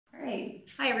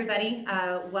Hi, everybody.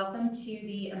 Welcome to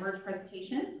the Emerge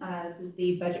presentation. This is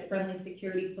the budget-friendly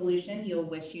security solution you'll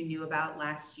wish you knew about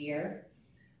last year.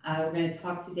 We're going to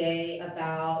talk today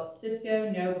about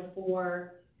Cisco, KnowBe4,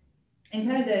 and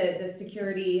kind of the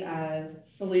security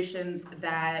solutions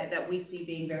that we see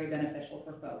being very beneficial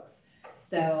for folks.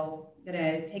 So I'm going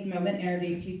to take a moment and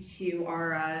introduce you to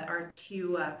our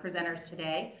two presenters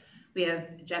today. We have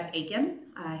Jeff Aiken.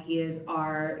 He is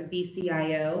our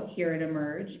VCIO here at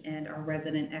Emerge and our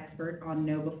resident expert on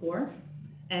KnowBe4.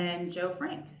 And Joe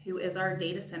Frank, who is our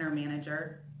data center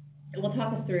manager. And will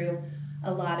talk us through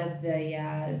a lot of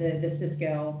the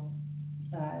Cisco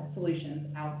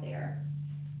solutions out there.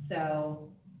 So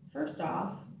first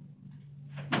off,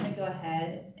 I'm going to go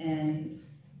ahead and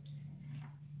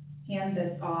hand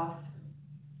this off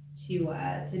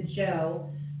to Joe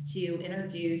to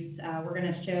introduce. We're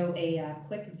going to show a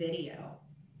quick video.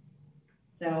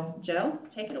 So Joe,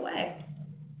 take it away.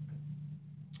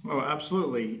 Oh,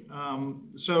 absolutely.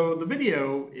 So the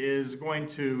video is going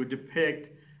to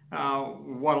depict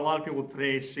what a lot of people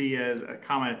today see as a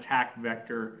common attack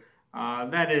vector.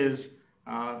 That is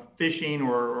phishing,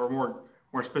 or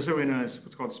more specifically known as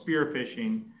what's called spear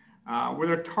phishing, where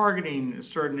they're targeting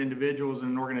certain individuals in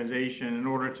an organization in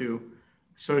order to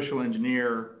social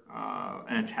engineer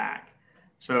an attack.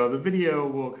 So the video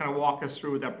will kind of walk us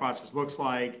through what that process looks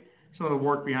like, some of the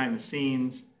work behind the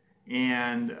scenes,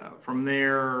 and from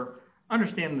there,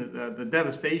 understand the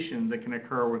devastation that can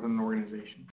occur within an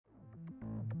organization.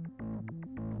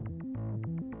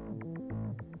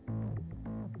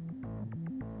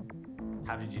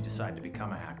 How did you decide to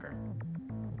become a hacker?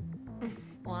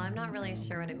 Well, I'm not really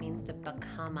sure what it means to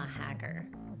become a hacker.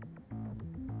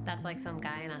 That's like some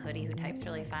guy in a hoodie who types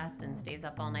really fast and stays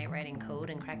up all night writing code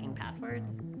and cracking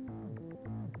passwords.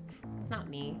 It's not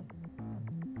me.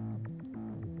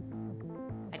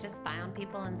 I just spy on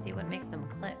people and see what makes them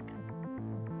click.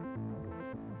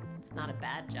 It's not a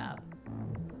bad job.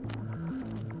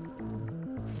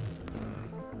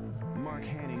 Mark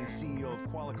Hanning, CEO of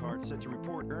Qualicart, set to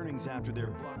report earnings after their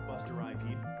blockbuster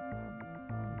IPO.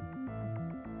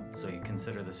 So you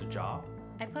consider this a job?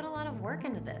 I put a lot of work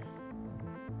into this.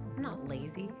 I'm not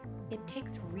lazy. It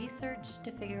takes research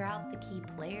to figure out the key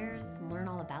players, learn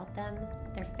all about them,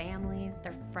 their families,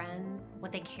 their friends,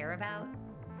 what they care about.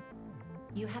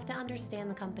 You have to understand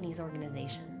the company's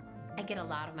organization. I get a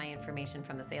lot of my information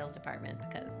from the sales department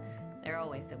because they're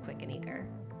always so quick and eager.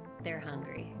 They're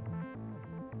hungry.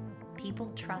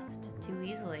 People trust too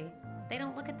easily. They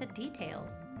don't look at the details.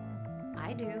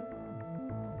 I do.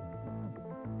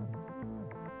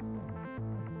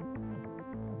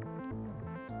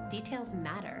 Details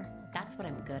matter. That's what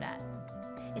I'm good at.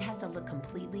 It has to look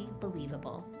completely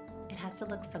believable. It has to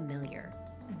look familiar.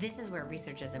 This is where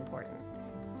research is important.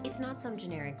 It's not some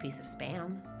generic piece of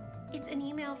spam. It's an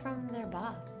email from their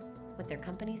boss with their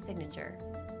company's signature.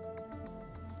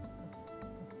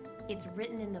 It's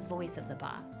written in the voice of the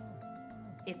boss.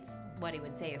 It's what he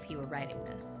would say if he were writing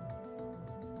this.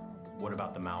 What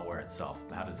about the malware itself?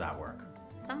 How does that work?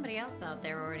 Somebody else out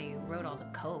there already wrote all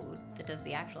the code that does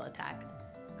the actual attack.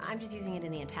 I'm just using it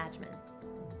in the attachment.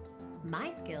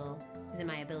 My skill is in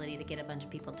my ability to get a bunch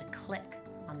of people to click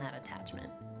on that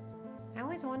attachment. I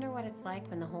always wonder what it's like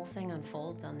when the whole thing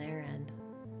unfolds on their end,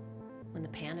 when the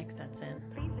panic sets in.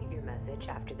 Please leave your message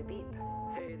after the beep.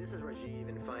 Hey, this is Rajiv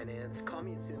in finance. Call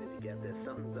me as soon as you get this.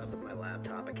 Something's up with my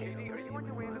laptop. I can't. Katie, are you on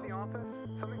your way to the office?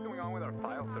 Something's going on with our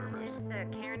file servers.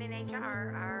 Karen in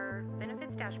HR, our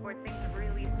benefits dashboard seems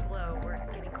really slow. We're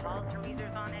getting calls from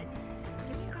users on it.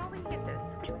 Give me a call when you get this.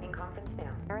 Joining conference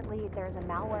now. Apparently, there's a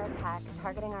malware attack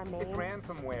targeting our main... It's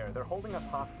ransomware. They're holding us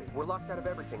hostage. We're locked out of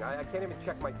everything. I can't even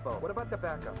check my phone. What about the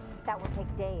backup? That will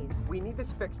take days. We need this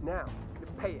fixed now.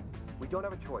 Just pay it. We don't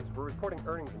have a choice. We're reporting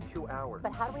earnings in 2 hours.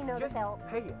 But how do we know that they'll...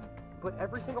 pay it. Put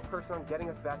every single person on getting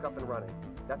us back up and running.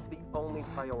 That's the only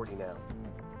priority now.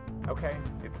 Okay,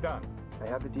 it's done. I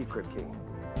have the decrypt key.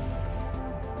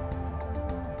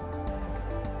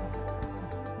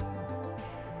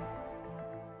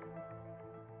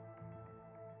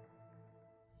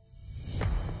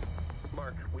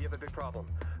 Mark, we have a big problem.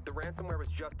 The ransomware was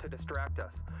just to distract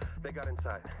us. They got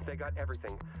inside. They got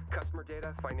everything. Customer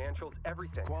data, financials,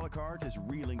 everything. Qualicart is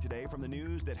reeling today from the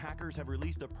news that hackers have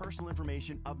released the personal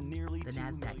information of nearly The 2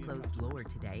 Nasdaq million closed customers. lower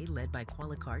today, led by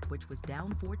Qualicart, which was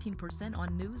down 14%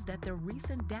 on news that the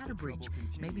recent data breach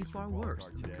may be far worse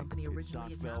than the company Its stock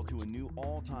originally fell acknowledged. to a new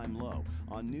all-time low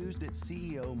on news that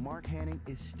CEO Mark Hanning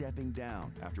is stepping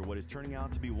down after what is turning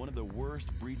out to be one of the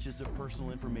worst breaches of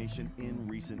personal information in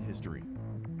recent history.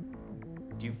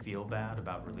 Do you feel bad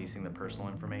about releasing the personal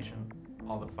information?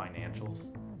 All the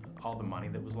financials? All the money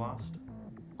that was lost?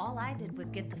 All I did was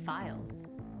get the files.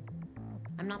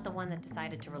 I'm not the one that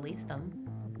decided to release them.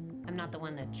 I'm not the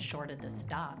one that shorted the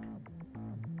stock.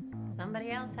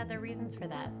 Somebody else had their reasons for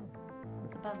that.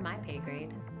 It's above my pay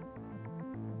grade.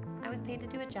 I was paid to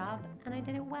do a job, and I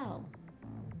did it well.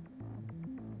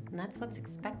 And that's what's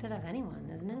expected of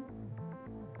anyone, isn't it?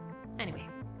 Anyway,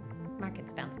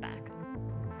 markets bounce back.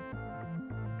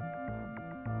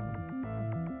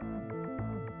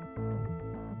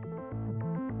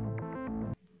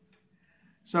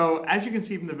 So as you can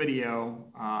see from the video,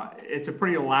 it's a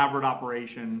pretty elaborate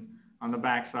operation on the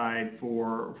backside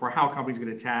for how companies get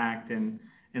attacked and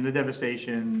the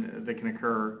devastation that can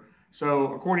occur.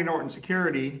 So according to Norton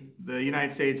Security, the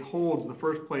United States holds the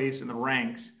first place in the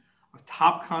ranks of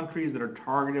top countries that are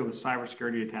targeted with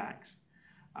cybersecurity attacks.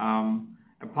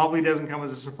 It probably doesn't come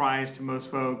as a surprise to most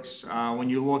folks when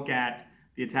you look at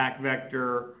the attack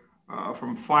vector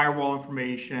from firewall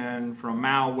information, from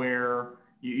malware.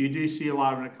 You do see a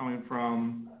lot of it coming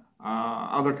from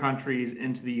other countries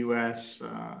into the U.S.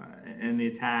 And the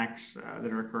attacks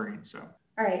that are occurring. So.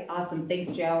 All right, awesome.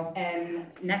 Thanks, Joe. And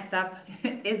next up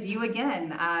is you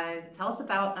again. Tell us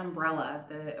about Umbrella,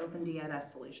 the Open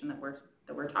DNS solution that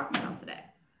we're talking about today.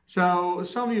 So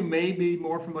some of you may be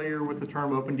more familiar with the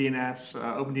term Open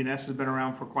DNS. Open DNS has been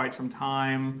around for quite some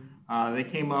time. They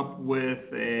came up with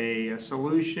a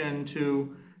solution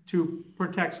to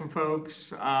protect some folks,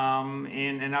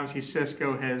 and obviously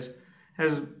Cisco has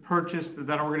purchased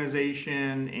that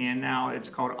organization, and now it's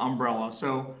called Umbrella.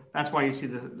 So that's why you see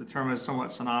the term is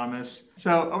somewhat synonymous.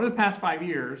 So over the past 5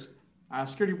 years,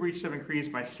 security breaches have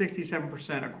increased by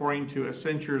 67% according to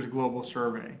Accenture's global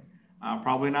survey.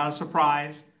 Probably not a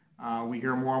surprise. We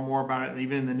hear more and more about it,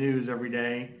 even in the news every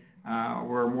day.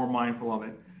 We're more mindful of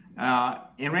it.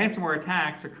 And ransomware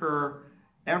attacks occur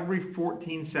every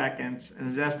 14 seconds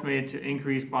and is estimated to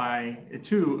increase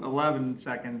to 11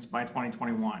 seconds by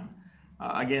 2021.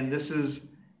 Again, this is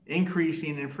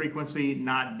increasing in frequency,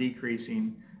 not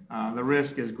decreasing. The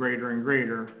risk is greater and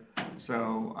greater.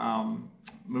 So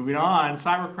moving on,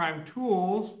 cybercrime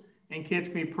tools and kits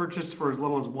can be purchased for as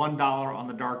little as $1 on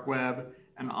the dark web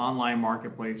and online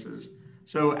marketplaces.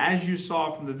 So as you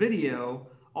saw from the video,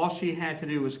 all she had to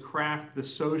do was craft the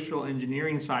social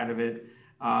engineering side of it.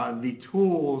 The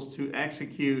tools to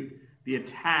execute the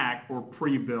attack were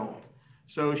pre-built.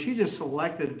 So she just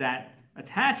selected that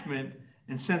attachment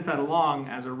and sent that along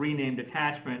as a renamed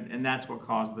attachment, and that's what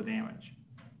caused the damage.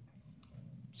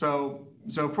 So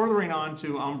furthering on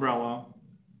to Umbrella,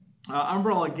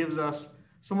 Umbrella gives us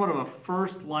somewhat of a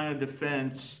first line of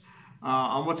defense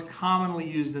on what's commonly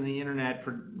used in the internet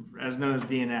as known as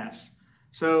DNS.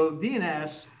 So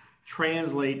DNS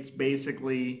translates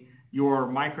basically your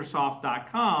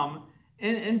Microsoft.com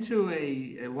into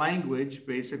a language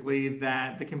basically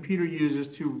that the computer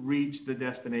uses to reach the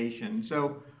destination.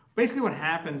 So basically what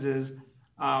happens is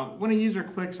when a user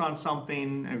clicks on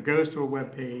something and goes to a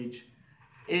web page,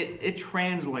 it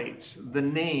translates the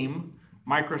name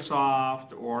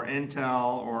Microsoft or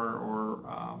Intel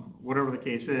or whatever the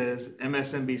case is,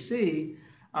 MSNBC.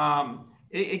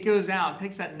 It goes out,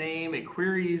 takes that name, it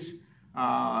queries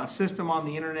a system on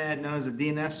the internet known as a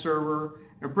DNS server.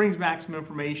 It brings back some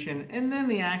information, and then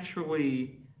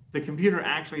the computer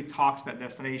actually talks to that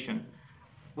destination.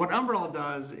 What Umbrella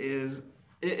does is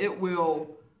it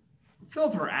will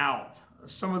filter out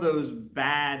some of those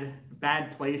bad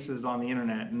places on the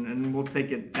internet, and we'll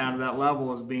take it down to that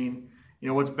level as being,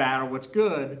 what's bad or what's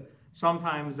good.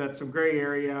 Sometimes that's a gray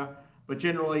area, but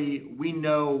generally we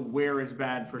know where it's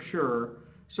bad for sure.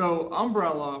 So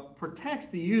Umbrella protects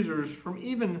the users from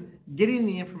even getting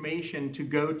the information to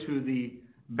go to the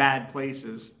bad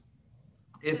places.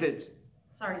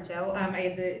 Sorry, Joe. I have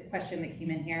a question that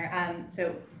came in here.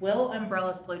 So will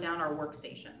Umbrella slow down our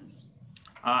workstations?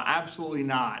 Absolutely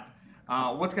not.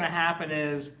 What's going to happen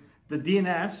is the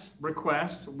DNS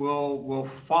request will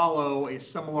follow a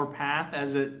similar path as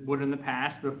it would in the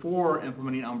past before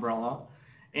implementing Umbrella.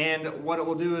 And what it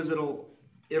will do is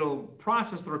it'll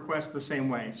process the request the same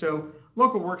way. So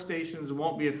local workstations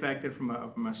won't be affected from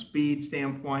a speed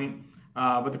standpoint,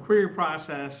 but the query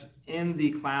process in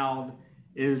the cloud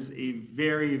is a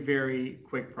very, very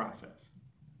quick process.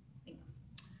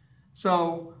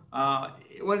 So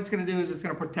what it's going to do is it's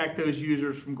going to protect those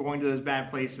users from going to those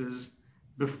bad places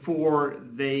before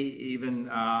they even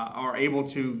are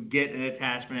able to get an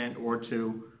attachment or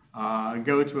to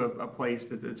go to a place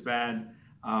that's bad.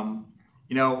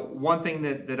 One thing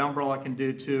that Umbrella can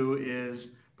do too is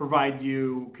provide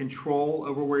you control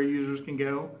over where users can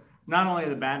go. Not only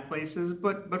the bad places,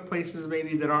 but places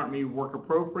maybe that aren't maybe work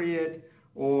appropriate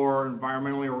or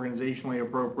environmentally, organizationally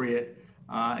appropriate.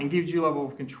 and gives you a level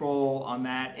of control on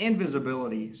that and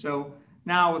visibility. So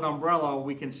now with Umbrella,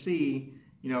 we can see,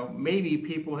 maybe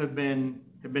people have been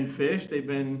phished, they've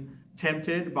been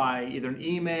tempted by either an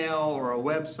email or a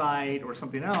website or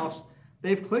something else.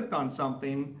 They've clicked on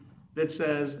something that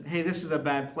says, hey, this is a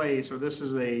bad place, or this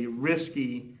is a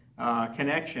risky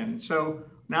connection. So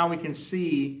now we can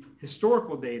see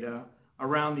historical data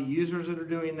around the users that are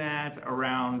doing that,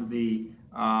 around the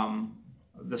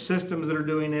systems that are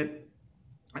doing it,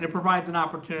 and it provides an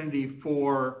opportunity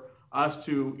for us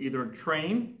to either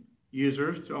train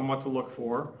users on what to look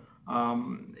for,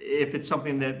 if it's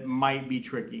something that might be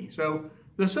tricky. So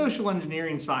the social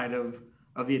engineering side of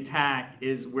the attack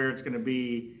is where it's going to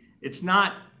be. It's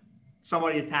not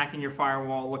somebody attacking your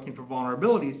firewall looking for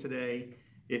vulnerabilities today.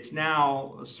 It's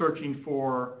now searching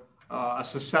for a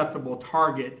susceptible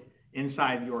target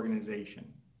inside the organization.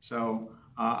 So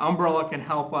Umbrella can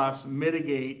help us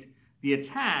mitigate the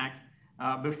attack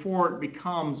before it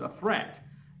becomes a threat.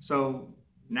 So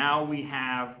now we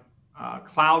have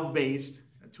cloud-based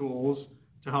tools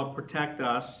to help protect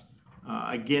us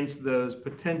against those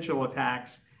potential attacks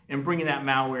and bringing that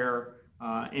malware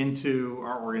into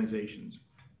our organizations.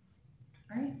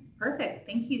 All right, perfect.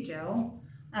 Thank you, Joe.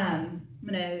 I'm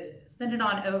going to send it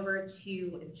on over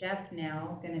to Jeff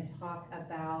now. I'm going to talk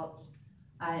about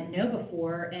Know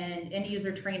Be4 and end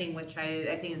user training, which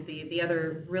I think is the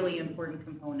other really important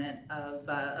component of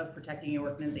protecting your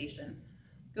organization.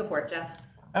 Go for it, Jeff.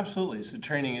 Absolutely. So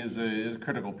training is a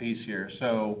critical piece here.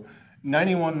 So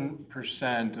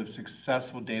 91% of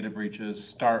successful data breaches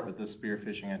start with the spear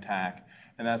phishing attack,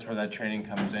 and that's where that training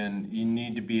comes in. You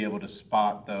need to be able to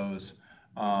spot those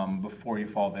before you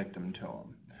fall victim to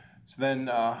them. So then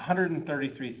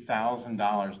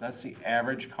 $133,000, that's the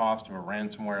average cost of a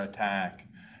ransomware attack,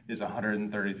 is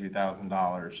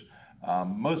 $133,000.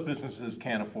 Most businesses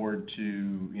can't afford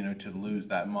to lose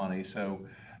that money, so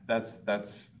that's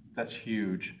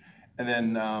huge. And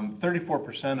then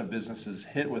 34% of businesses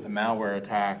hit with a malware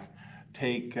attack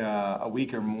take a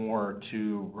week or more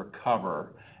to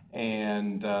recover,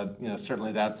 and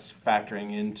certainly that's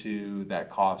factoring into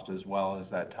that cost as well as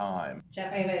that time.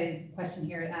 Jeff, I have a question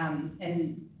here,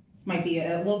 and might be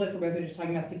a little bit for both of us, just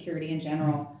talking about security in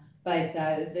general. But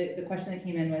the question that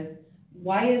came in was,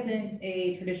 why isn't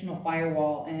a traditional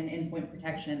firewall and endpoint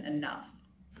protection enough?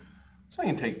 So I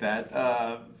can take that.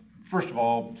 First of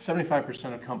all,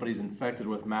 75% of companies infected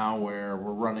with malware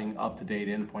were running up-to-date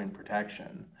endpoint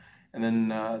protection. And then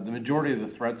the majority of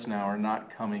the threats now are not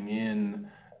coming in,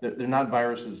 they're not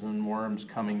viruses and worms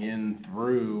coming in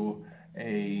through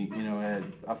a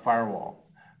firewall.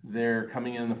 They're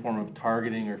coming in the form of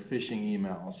targeting or phishing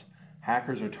emails.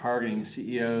 Hackers are targeting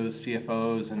CEOs,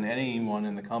 CFOs, and anyone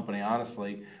in the company,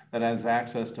 honestly, that has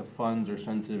access to funds or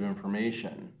sensitive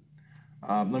information.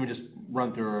 Let me just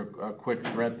run through a quick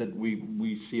threat that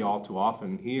we see all too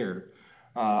often here.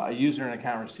 A user in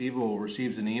account receivable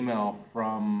receives an email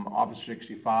from Office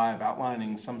 365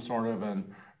 outlining some sort of an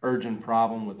urgent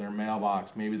problem with their mailbox,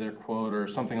 maybe their quote or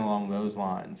something along those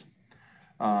lines.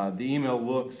 The email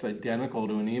looks identical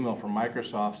to an email from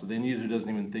Microsoft, so the end user doesn't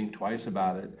even think twice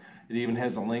about it. It even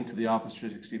has a link to the Office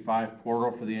 365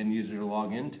 portal for the end user to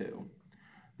log into.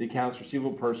 The accounts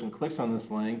receivable person clicks on this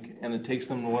link, and it takes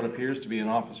them to what appears to be an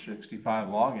Office 365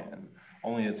 login,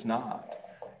 only it's not.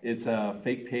 It's a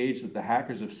fake page that the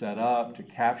hackers have set up to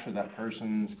capture that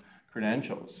person's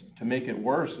credentials. To make it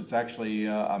worse, it's actually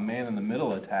a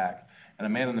man-in-the-middle attack. And a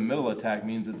man-in-the-middle attack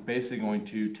means it's basically going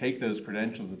to take those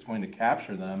credentials, it's going to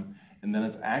capture them, and then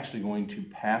it's actually going to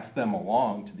pass them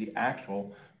along to the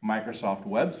actual Microsoft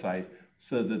website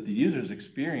so that the user's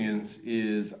experience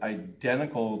is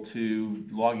identical to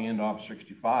logging into Office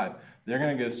 365. They're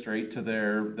going to go straight to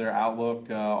their Outlook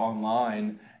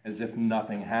online as if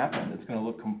nothing happened. It's going to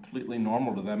look completely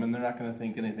normal to them, and they're not going to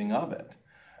think anything of it.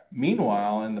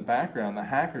 Meanwhile, in the background, the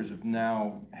hackers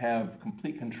have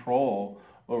complete control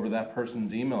over that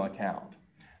person's email account.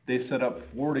 They set up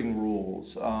forwarding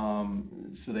rules,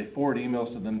 so they forward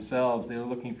emails to themselves. They're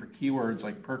looking for keywords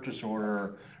like purchase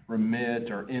order, remit,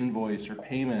 or invoice, or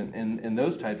payment, and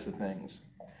those types of things.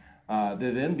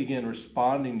 They then begin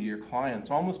responding to your clients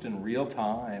almost in real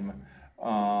time,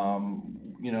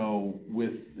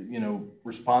 with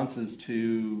responses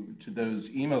to those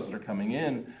emails that are coming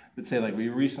in that say, like, we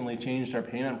recently changed our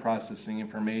payment processing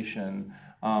information.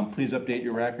 Please update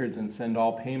your records and send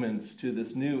all payments to this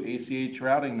new ACH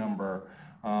routing number.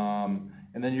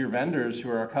 And then your vendors who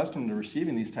are accustomed to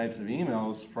receiving these types of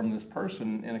emails from this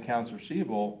person in accounts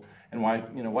receivable, and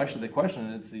why should they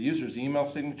question it? It's the user's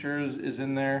email signature is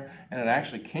in there, and it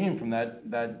actually came from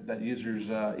that user's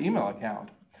email account.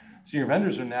 So your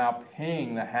vendors are now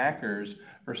paying the hackers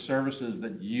for services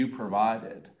that you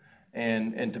provided.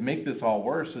 And to make this all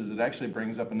worse is it actually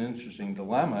brings up an interesting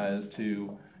dilemma as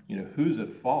to, who's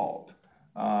at fault.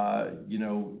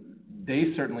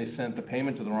 They certainly sent the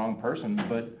payment to the wrong person,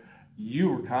 but you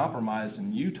were compromised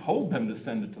and you told them to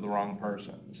send it to the wrong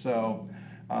person. So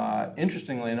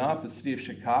interestingly enough, the city of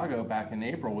Chicago back in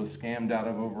April was scammed out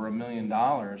of over $1 million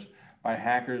by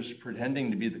hackers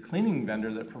pretending to be the cleaning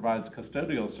vendor that provides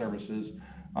custodial services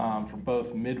for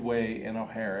both Midway and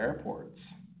O'Hare airports.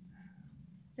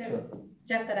 So,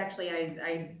 Jeff, that actually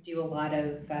I do a lot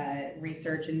of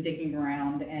research and digging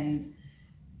around, and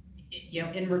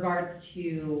in regards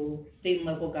to state and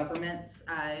local governments,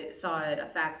 I saw a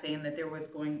fact saying that there was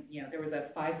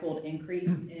a 5-fold increase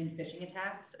in phishing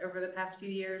attacks over the past few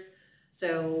years.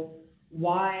 So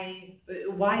why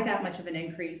that much of an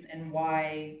increase, and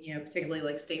why, particularly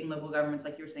like state and local governments,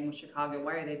 like you were saying with Chicago,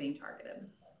 why are they being targeted?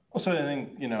 Well, so I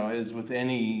think, as with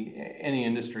any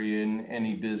industry in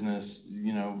any business,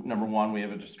 number one, we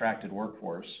have a distracted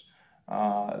workforce.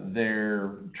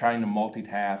 They're trying to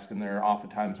multitask, and they're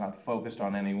oftentimes not focused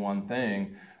on any one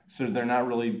thing. So they're not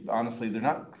really, honestly, they're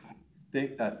not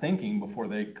thinking before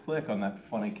they click on that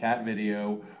funny cat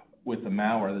video with the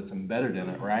malware that's embedded in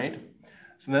it, right?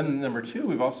 So then number two,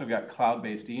 we've also got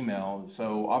cloud-based email.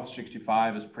 So Office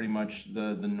 365 is pretty much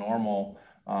the normal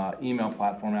email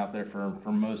platform out there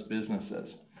for most businesses.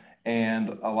 And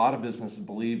a lot of businesses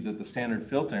believe that the standard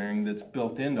filtering that's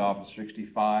built into Office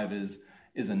 365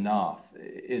 is enough.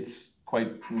 It's quite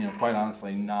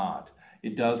honestly not.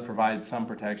 It does provide some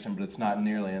protection, but it's not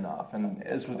nearly enough. And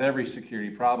as with every security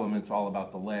problem, it's all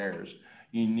about the layers.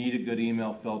 You need a good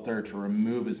email filter to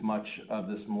remove as much of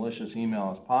this malicious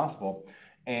email as possible.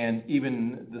 And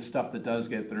even the stuff that does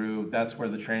get through, that's where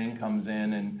the training comes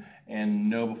in,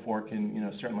 and Know4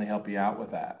 can certainly help you out with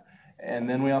that. And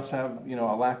then we also have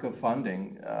a lack of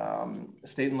funding.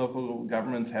 State and local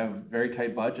governments have very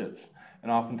tight budgets,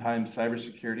 and oftentimes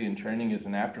cybersecurity and training is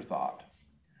an afterthought.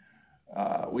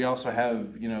 We also have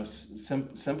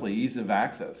simply ease of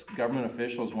access. Government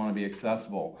officials want to be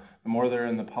accessible. The more they're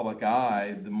in the public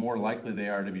eye, the more likely they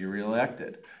are to be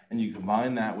reelected. And you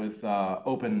combine that with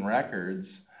open records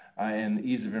and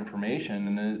ease of information,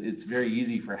 and it's very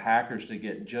easy for hackers to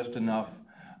get just enough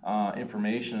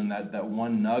information, and that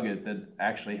one nugget that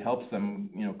actually helps them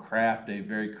craft a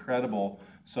very credible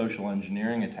social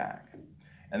engineering attack.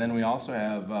 And then we also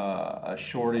have a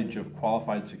shortage of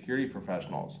qualified security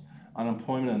professionals.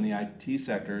 Unemployment in the IT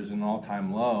sector is an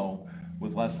all-time low,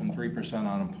 with less than 3%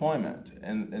 unemployment.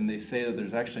 And they say that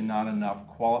there's actually not enough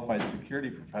qualified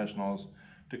security professionals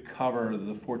to cover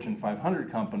the Fortune 500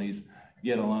 companies,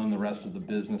 yet alone the rest of the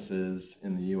businesses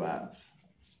in the U.S.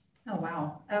 Oh,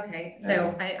 wow. Okay.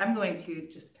 So I'm going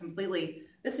to just completely,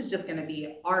 this is just going to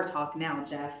be our talk now,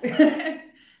 Jeff.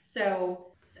 So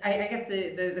I guess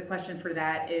the question for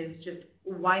that is just,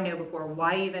 why Know4?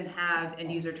 Why even have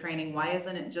end user training? Why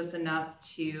isn't it just enough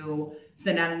to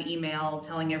send out an email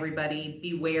telling everybody,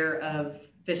 beware of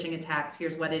phishing attacks,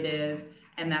 here's what it is,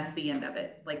 and that's the end of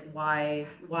it? Like, why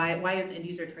is end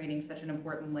user training such an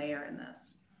important layer in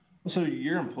this? So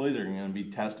your employees are going to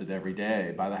be tested every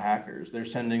day by the hackers. They're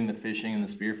sending the phishing and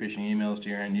the spear phishing emails to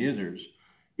your end users.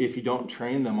 If you don't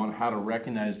train them on how to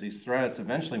recognize these threats,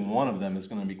 eventually one of them is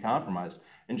going to be compromised.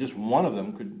 And just one of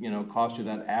them could, cost you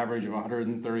that average of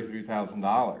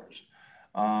 $133,000.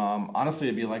 Honestly,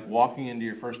 it'd be like walking into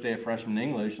your first day of freshman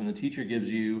English and the teacher gives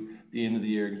you the end of the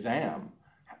year exam.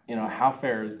 How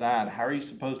fair is that? How are you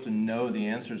supposed to know the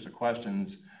answers to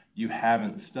questions you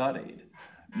haven't studied?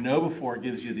 Know4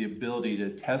 gives you the ability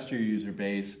to test your user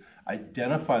base,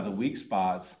 identify the weak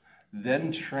spots,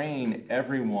 then train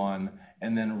everyone,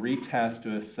 and then retest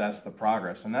to assess the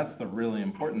progress. And that's the really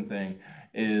important thing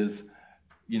is,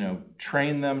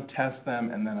 train them, test them,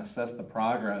 and then assess the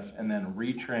progress, and then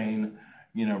retrain,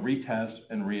 retest,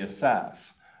 and reassess.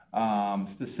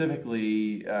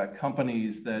 Specifically,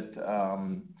 companies that,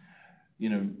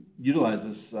 utilize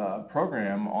this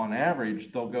program, on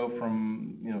average, they'll go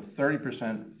from,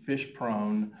 30% fish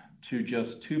prone to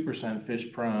just 2%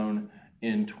 fish prone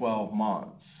in 12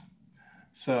 months.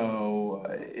 So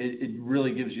it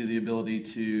really gives you the ability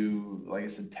to, like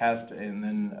I said, test and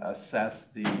then assess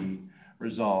the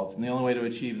results. And the only way to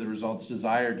achieve the results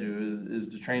desired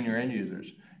is to train your end users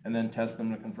and then test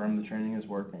them to confirm the training is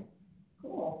working.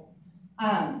 Cool. So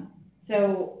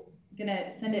I'm going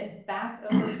to send it back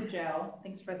over to Joe.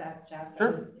 Thanks for that, Jeff.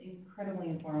 Sure. That was incredibly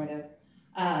informative.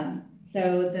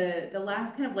 So the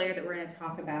last kind of layer that we're going to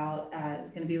talk about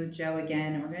is going to be with Joe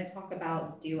again, and we're going to talk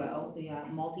about Duo, the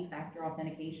multi-factor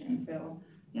authentication. So,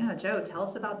 yeah, Joe, tell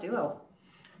us about Duo.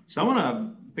 So I want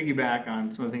to piggyback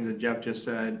on some of the things that Jeff just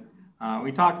said.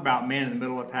 We talked about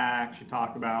man-in-the-middle attacks. You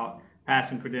talked about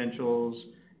passing credentials.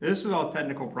 This is all a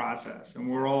technical process, and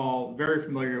we're all very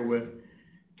familiar with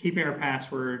keeping our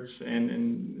passwords,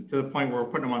 and to the point where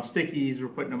we're putting them on stickies, we're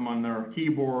putting them on our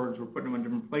keyboards, we're putting them in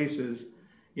different places.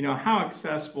 You know, how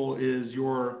accessible is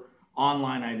your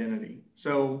online identity?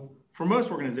 So for most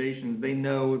organizations, they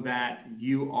know that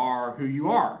you are who you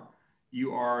are.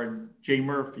 You are Jay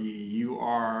Murphy, you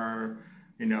are,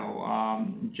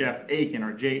 Jeff Aiken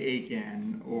or Jay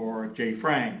Aiken or Jay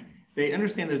Frank. They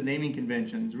understand those naming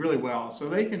conventions really well, so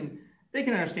they can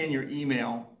understand your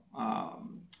email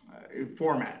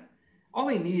format. All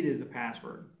they need is a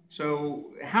password.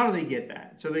 So how do they get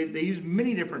that? So they use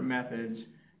many different methods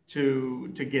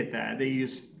to get that. They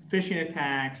use phishing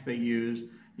attacks. They use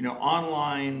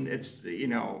online. It's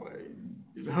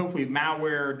hopefully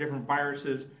malware, different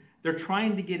viruses. They're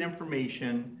trying to get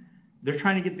information. They're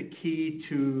trying to get the key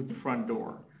to the front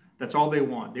door. That's all they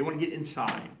want. They want to get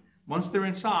inside. Once they're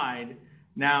inside,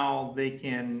 now they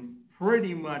can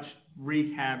pretty much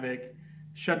wreak havoc,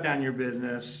 shut down your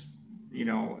business,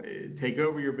 take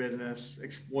over your business,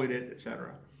 exploit it,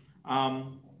 etc.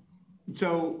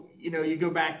 So, you go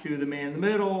back to the man in the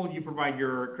middle, you provide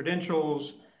your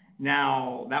credentials.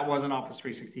 Now, that wasn't Office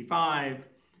 365.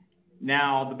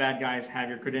 Now, the bad guys have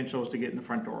your credentials to get in the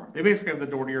front door. They basically have the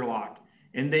door to your lock,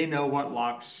 and they know what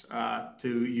locks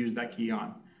to use that key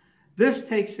on. This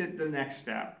takes it to the next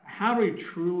step. How do we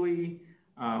truly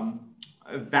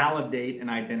validate an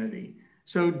identity?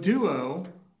 So Duo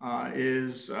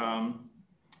has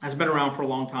been around for a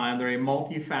long time. They're a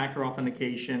multi-factor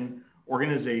authentication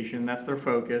organization. That's their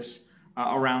focus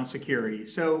around security.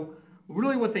 So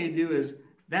really what they do is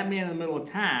that man-in-the-middle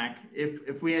attack,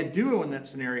 if we had Duo in that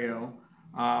scenario,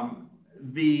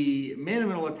 the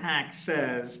man-in-the-middle attack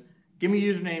says, give me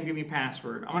username, give me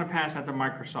password. I'm going to pass that to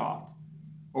Microsoft.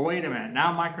 Well, wait a minute.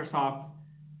 Now Microsoft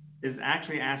is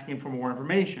actually asking for more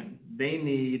information. They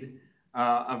need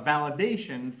a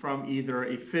validation from either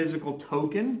a physical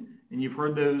token, and you've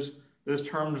heard those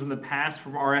terms in the past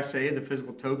from RSA, the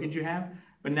physical tokens you have,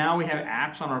 but now we have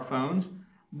apps on our phones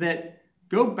that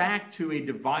go back to a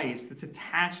device that's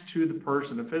attached to the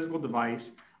person, a physical device,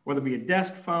 whether it be a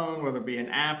desk phone, whether it be an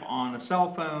app on a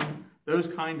cell phone, those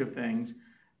kind of things,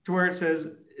 to where it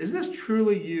says, is this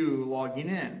truly you logging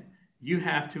in? You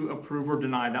have to approve or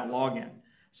deny that login.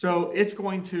 So it's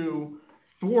going to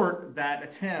thwart that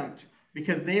attempt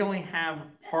because they only have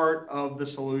part of the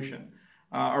solution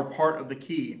or part of the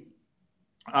key.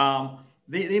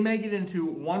 They may get into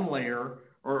one layer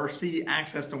or see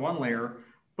access to one layer,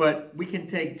 but we can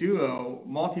take Duo,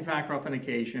 multi-factor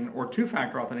authentication or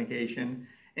two-factor authentication,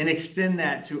 and extend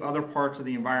that to other parts of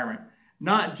the environment,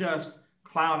 not just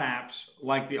cloud apps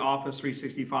like the Office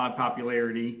 365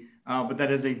 popularity, but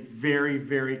that is a very,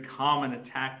 very common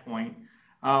attack point.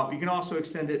 You can also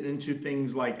extend it into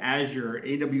things like Azure,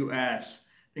 AWS,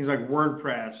 things like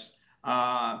WordPress,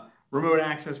 remote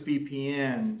access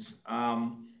VPNs,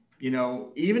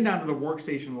 even down to the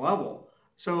workstation level.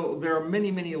 So there are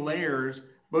many, many layers,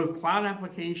 both cloud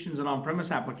applications and on-premise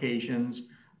applications,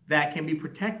 that can be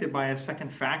protected by a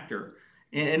second factor.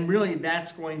 And really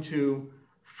that's going to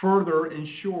further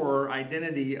ensure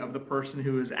identity of the person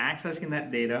who is accessing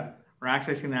that data or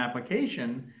accessing the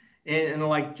application. And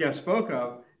like Jeff spoke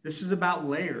of, this is about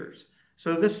layers.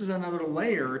 So this is another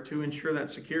layer to ensure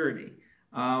that security.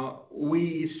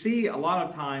 We see a lot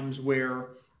of times where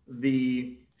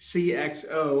the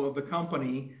CXO of the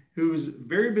company, who's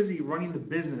very busy running the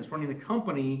business, running the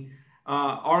company,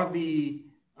 are the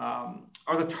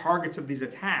targets of these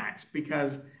attacks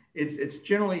because it's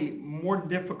generally more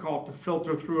difficult to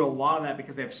filter through a lot of that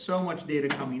because they have so much data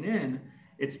coming in.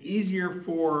 It's easier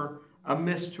for a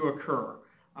miss to occur.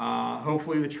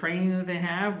 Hopefully the training that they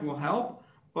have will help,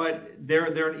 but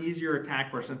they're an easier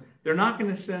attack person. They're not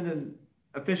going to send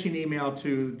a phishing email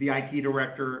to the IT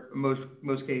director in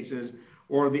most cases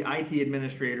or the IT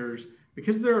administrators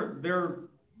because they're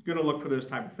going to look for those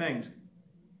type of things.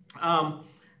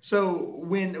 So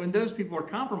when those people are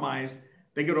compromised,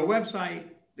 they go to a website,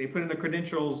 they put in the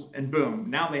credentials, and boom,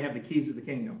 now they have the keys to the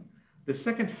kingdom. The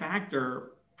second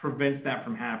factor prevents that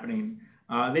from happening.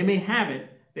 They may have it,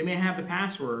 they may have the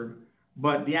password,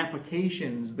 but the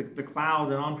applications, the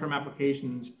cloud and on-prem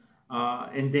applications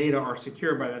and data are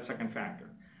secured by that second factor.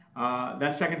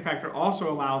 That second factor also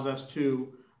allows us to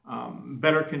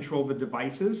better control the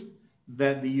devices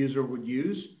that the user would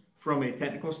use from a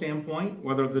technical standpoint,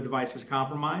 whether the device is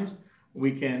compromised.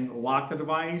 We can lock the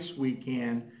device. We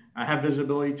can have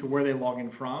visibility to where they log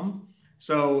in from.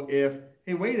 So if,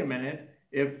 hey, wait a minute,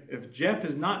 if Jeff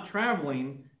is not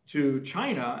traveling to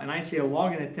China and I see a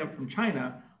login attempt from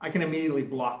China, I can immediately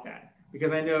block that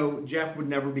because I know Jeff would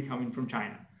never be coming from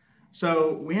China.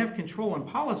 So we have control and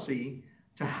policy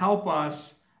to help us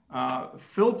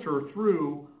filter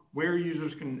through where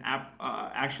users can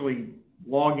actually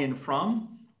log in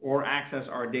from or access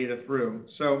our data through.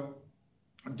 So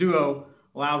Duo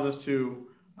allows us to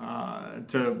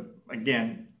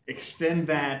again, extend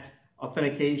that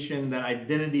authentication, that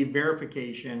identity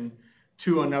verification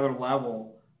to another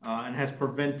level, and has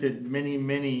prevented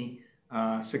many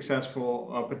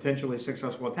potentially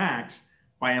successful attacks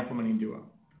by implementing Duo.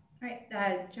 All right,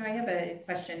 Joe, I have a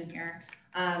question here.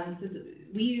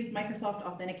 We use Microsoft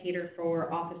Authenticator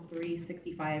for Office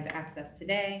 365 access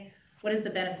today. What is the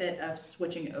benefit of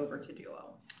switching over to Duo?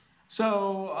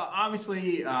 So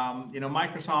obviously,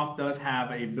 Microsoft does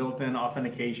have a built-in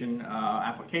authentication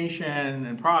application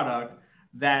and product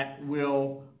that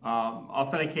will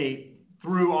authenticate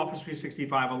through Office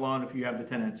 365 alone if you have the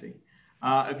tendency.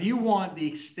 If you want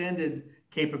the extended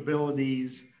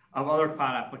capabilities of other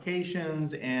cloud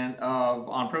applications and of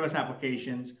on-premise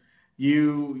applications,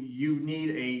 you need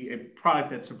a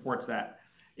product that supports that.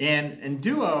 And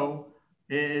Duo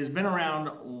has been around,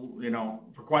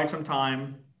 for quite some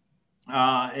time.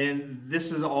 And this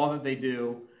is all that they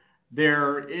do.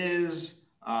 There is,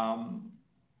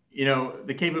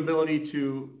 the capability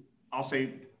to, I'll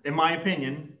say, in my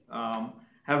opinion,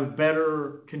 have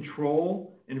better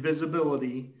control and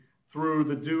visibility through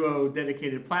the Duo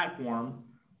dedicated platform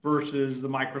versus the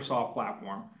Microsoft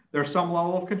platform. There's some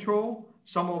level of control,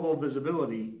 some level of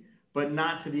visibility, but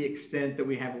not to the extent that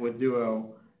we have it with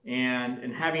Duo.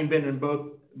 And having been in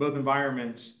both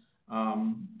environments,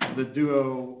 the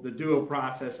Duo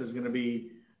process is going to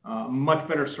be much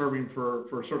better serving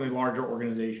for certainly larger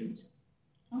organizations.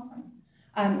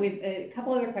 Awesome. We have a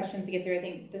couple other questions to get through. I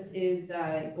think this is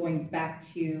going back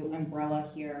to Umbrella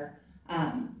here.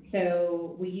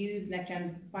 So we use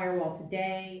Next-Gen Firewall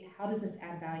today. How does this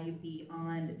add value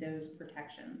beyond those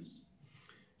protections?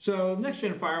 So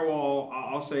Next-Gen Firewall,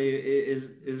 I'll say, is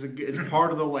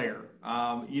part of the layer.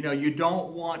 You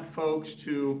don't want folks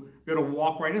to be able to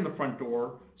walk right in the front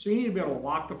door, so you need to be able to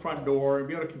lock the front door and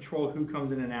be able to control who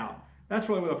comes in and out. That's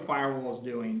really what a firewall is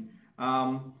doing.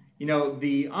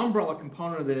 The umbrella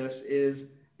component of this is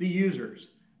the users.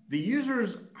 The users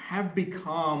have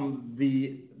become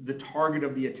the target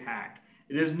of the attack.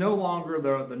 It is no longer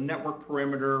the network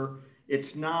perimeter.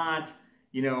 It's not,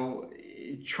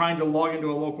 trying to log into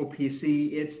a local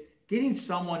PC. It's getting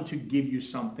someone to give you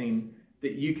something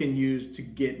that you can use to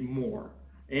get more.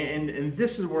 And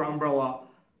this is where Umbrella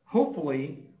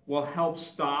hopefully will help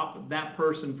stop that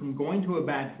person from going to a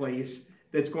bad place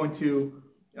that's going to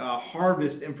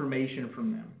harvest information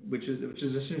from them, which is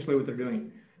essentially what they're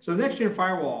doing. So the Next-Gen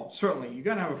Firewall, certainly, you've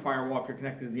got to have a firewall if you're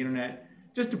connected to the internet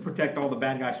just to protect all the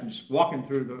bad guys from just walking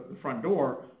through the front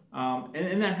door,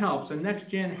 and that helps. And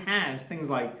Next-Gen has things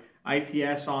like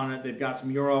IPS on it. They've got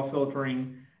some URL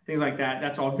filtering, things like that.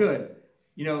 That's all good.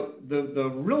 I'll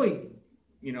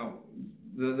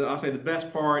say the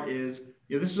best part is,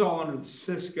 this is all under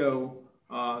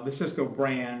the Cisco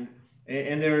brand,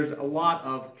 and there's a lot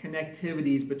of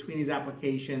connectivities between these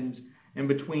applications and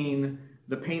between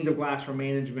the panes of glass for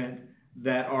management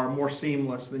that are more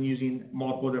seamless than using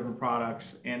multiple different products.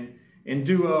 And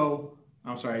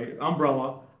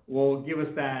Umbrella will give us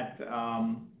that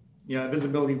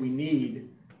visibility we need,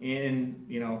 and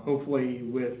hopefully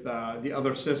with the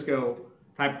other Cisco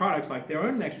type products like their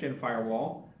own Next-Gen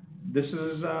Firewall, this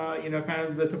is kind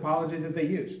of the topology that they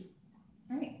use.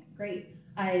 All right, great.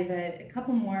 I have a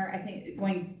couple more. I think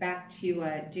going back to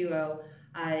Duo,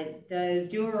 does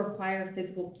Duo require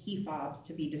physical key fobs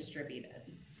to be distributed?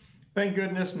 Thank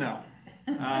goodness, no.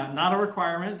 Not a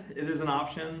requirement. It is an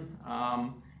option.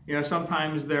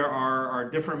 Sometimes there are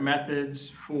different methods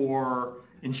for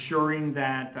ensuring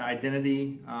that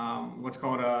identity, what's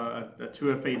called a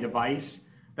 2FA device.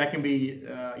 That can be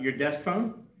your desk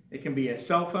phone. It can be a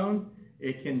cell phone.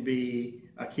 It can be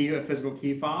a physical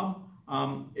key fob.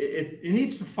 It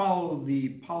needs to follow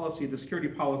the security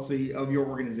policy of your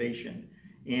organization.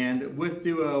 And with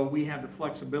Duo, we have the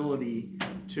flexibility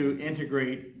to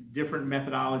integrate different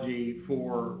methodology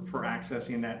for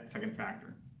accessing that second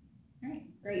factor. All right,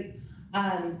 great.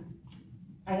 I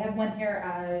have one here.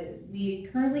 We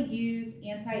currently use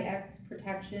anti-X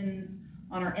protections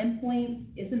on our endpoints.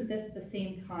 Isn't this the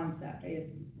same concept?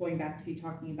 Going back to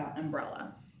talking about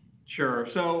Umbrella. Sure.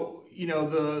 So,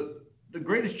 the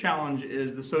greatest challenge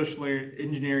is the social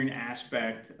engineering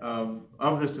aspect of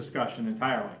this discussion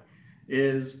entirely,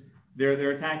 is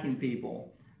they're attacking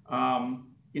people.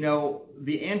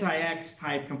 The anti-X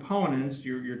type components,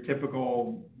 your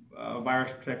typical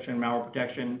virus protection, malware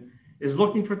protection, is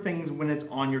looking for things when it's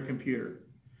on your computer.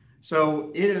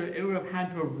 So it would have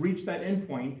had to have reached that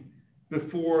endpoint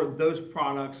before those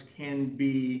products can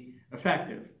be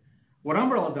effective. What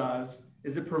Umbrella does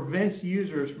is it prevents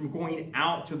users from going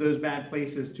out to those bad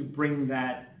places to bring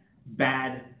that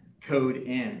bad code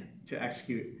in to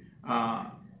execute.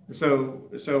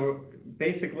 So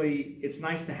basically, it's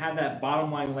nice to have that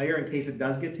bottom line layer in case it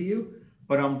does get to you,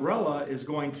 but Umbrella is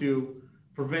going to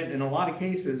prevent, in a lot of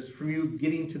cases, from you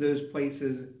getting to those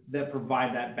places that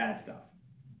provide that bad stuff.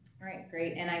 All right,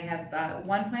 great. And I have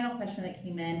one final question that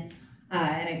came in,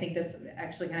 and I think this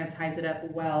actually kind of ties it up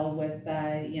well with,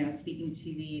 speaking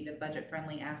to the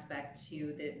budget-friendly aspect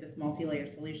to this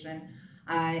multi-layer solution.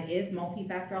 Is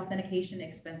multi-factor authentication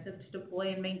expensive to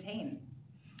deploy and maintain?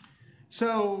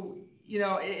 So,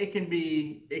 it can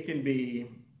be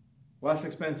less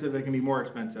expensive, it can be more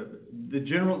expensive. The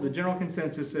general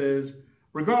consensus is,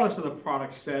 regardless of the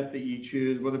product set that you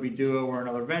choose, whether it be Duo or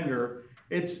another vendor,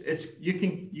 you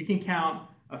can count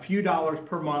a few dollars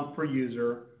per month per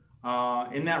user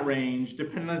in that range,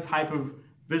 depending on the type of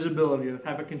visibility, or the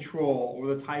type of control,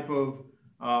 or the type of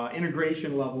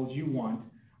integration levels you want.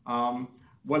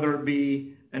 Whether it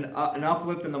be an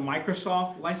uplift in the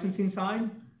Microsoft licensing side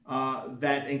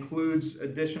that includes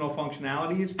additional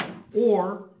functionalities,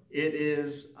 or it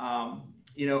is a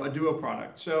Duo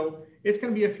product. So it's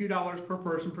going to be a few dollars per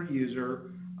person per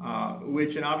user,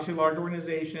 which in obviously large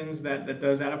organizations that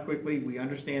does add up quickly. We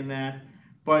understand that.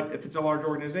 But if it's a large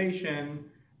organization,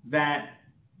 that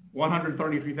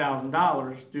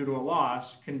 $133,000 due to a loss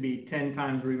can be 10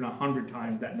 times or even 100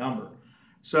 times that number.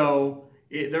 So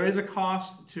there is a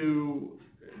cost to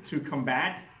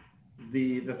combat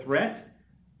the threat,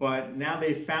 but now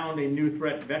they've found a new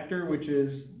threat vector, which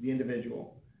is the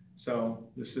individual. So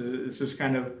this is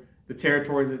kind of the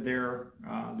territory that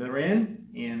they're in,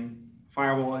 and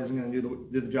firewall isn't going to do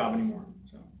the job anymore.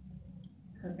 So.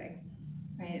 Perfect.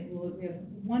 All right, well, we have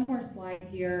one more slide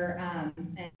here, and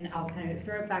I'll kind of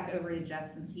throw it back over to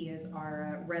Jeff since he is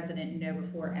our resident Know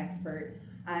Be4 expert.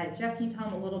 Jeff, can you tell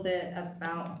him a little bit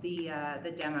about the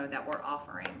demo that we're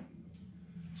offering?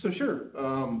 So sure,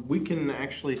 we can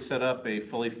actually set up a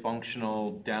fully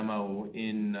functional demo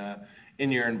in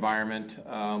your environment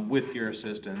with your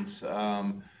assistance.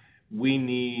 We'll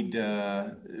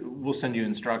send you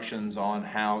instructions on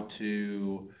how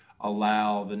to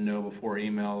allow the Know Be4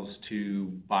 emails to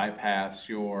bypass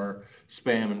your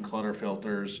spam and clutter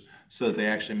filters so that they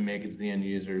actually make it to the end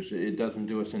users. It doesn't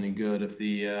do us any good if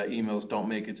the emails don't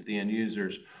make it to the end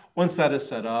users. Once that is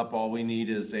set up, all we need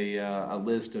is a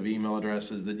list of email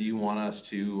addresses that you want us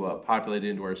to populate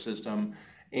into our system,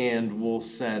 and we'll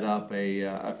set up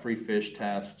a free phish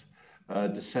test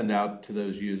to send out to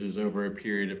those users over a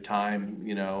period of time,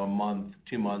 a month,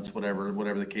 2 months,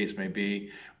 whatever the case may be.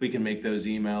 We can make those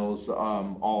emails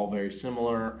all very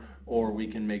similar, or we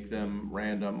can make them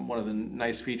random. One of the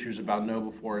nice features about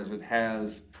Know Be4 is it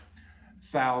has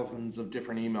thousands of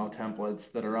different email templates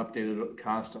that are updated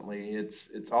constantly.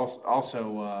 It's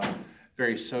also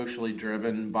very socially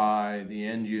driven by the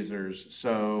end users.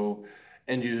 So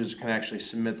end users can actually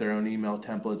submit their own email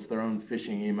templates, their own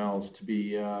phishing emails to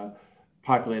be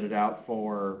populated out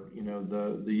for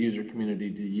the user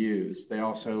community to use. They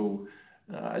also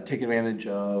take advantage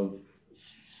of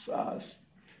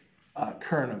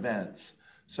current events.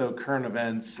 So current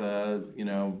events,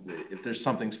 if there's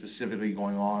something specifically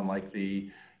going on, like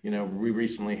we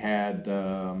recently had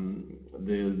the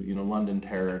London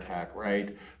terror attack,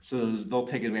 right? So they'll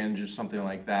take advantage of something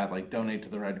like that, like donate to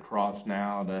the Red Cross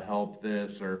now to help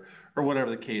this, or whatever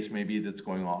the case may be that's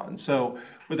going on. So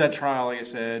with that trial, like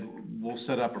I said, we'll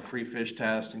set up a free phish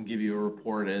test and give you a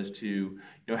report as to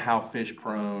how phish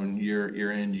prone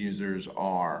your end users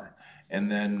are. And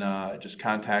then just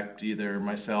contact either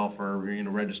myself or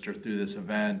register through this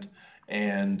event,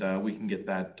 and we can get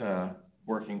that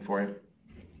working for you.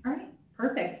 All right,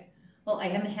 perfect. Well, I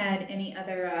haven't had any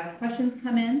other questions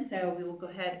come in, so we will go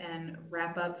ahead and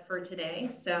wrap up for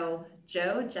today. So,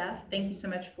 Joe, Jeff, thank you so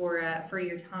much for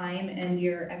your time and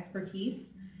your expertise.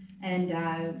 And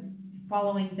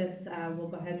following this, we'll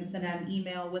go ahead and send out an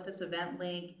email with this event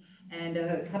link and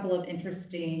a couple of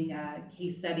interesting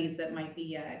case studies that might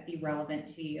be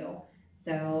relevant to you.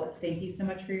 So thank you so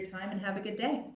much for your time, and have a good day.